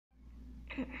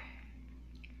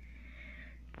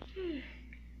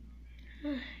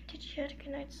Did you have a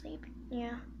good night's sleep?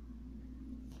 Yeah.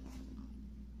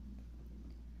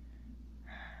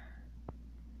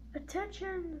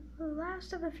 Attention, the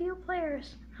last of the few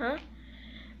players. Huh?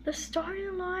 The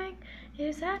starting line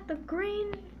is at the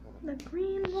green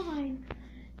line.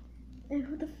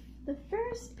 And the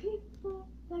first people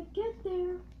that get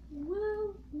there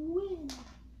will win.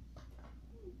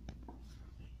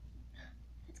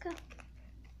 Let's go.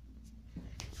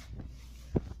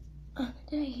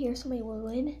 Did I hear somebody will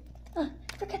win?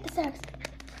 Forget the sex.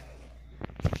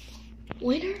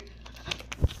 Winner?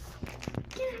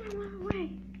 Get out of my way.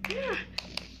 Yeah.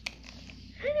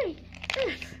 Hey.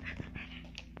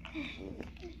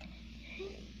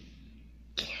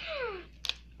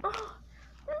 Oh,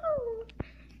 no.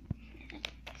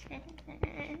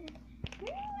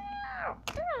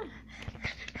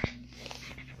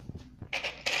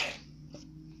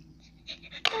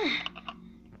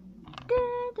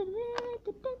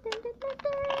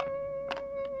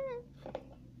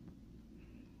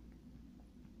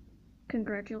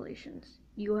 Congratulations,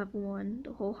 you have won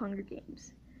the whole Hunger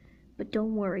Games. But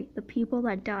don't worry, the people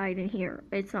that died in here,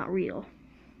 it's not real.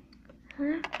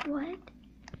 Huh? What?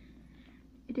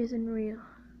 It isn't real.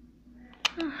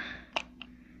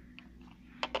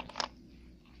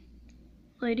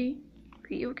 Lady,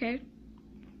 are you okay?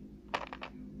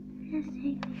 Yes, take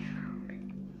me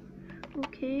home.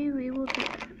 Okay, we will do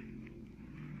that.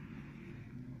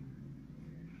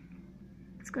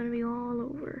 It's gonna be all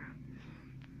over.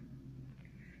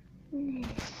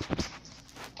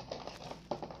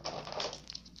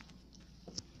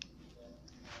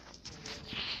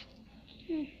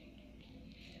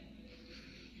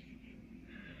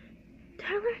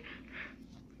 Tyler?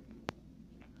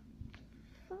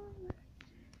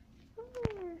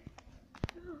 Father.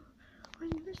 Oh, I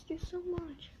missed you so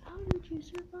much. How did you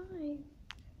survive?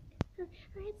 I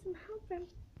had some help from...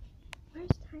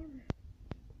 Where's Tyler?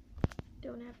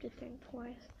 Don't have to think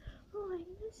twice. Oh, I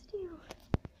missed you.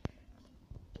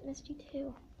 Missed you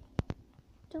too.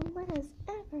 Don't let us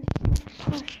ever get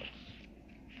apart.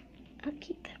 I'll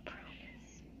keep that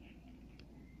promise.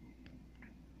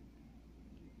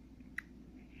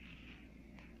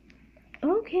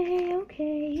 Okay, you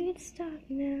can stop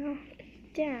now.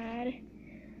 Dad.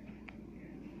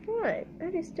 What?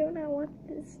 I just do not want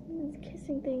this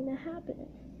kissing thing to happen.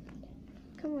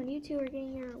 Come on, you two are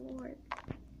getting your reward.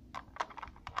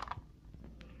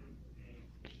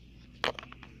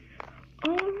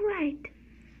 Alright,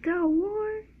 the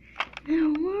award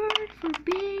for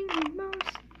being the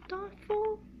most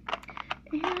thoughtful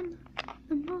and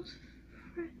the most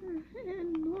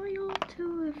and loyal to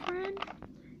a friend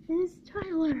is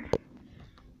Tyler.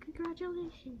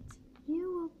 Congratulations,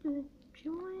 you will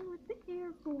join with the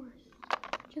Air Force,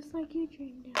 just like you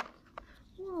dreamed of.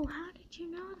 Whoa, how did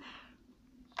you know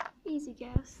that? Easy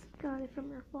guess, got it from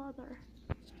your father.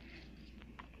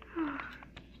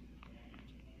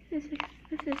 This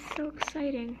is so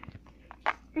exciting.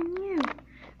 And you,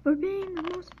 for being the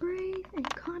most brave and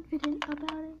confident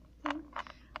about it,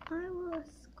 I will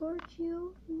escort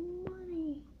you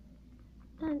money.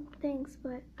 Thanks,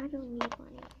 but I don't need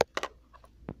money.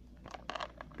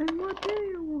 Then what do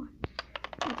you want?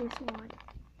 I just want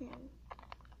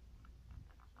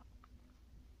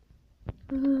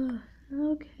him.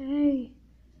 Okay.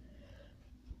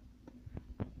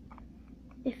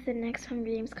 If the next Hunger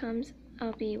Games comes,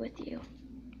 I'll be with you.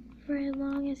 For as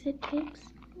long as it takes,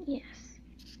 yes.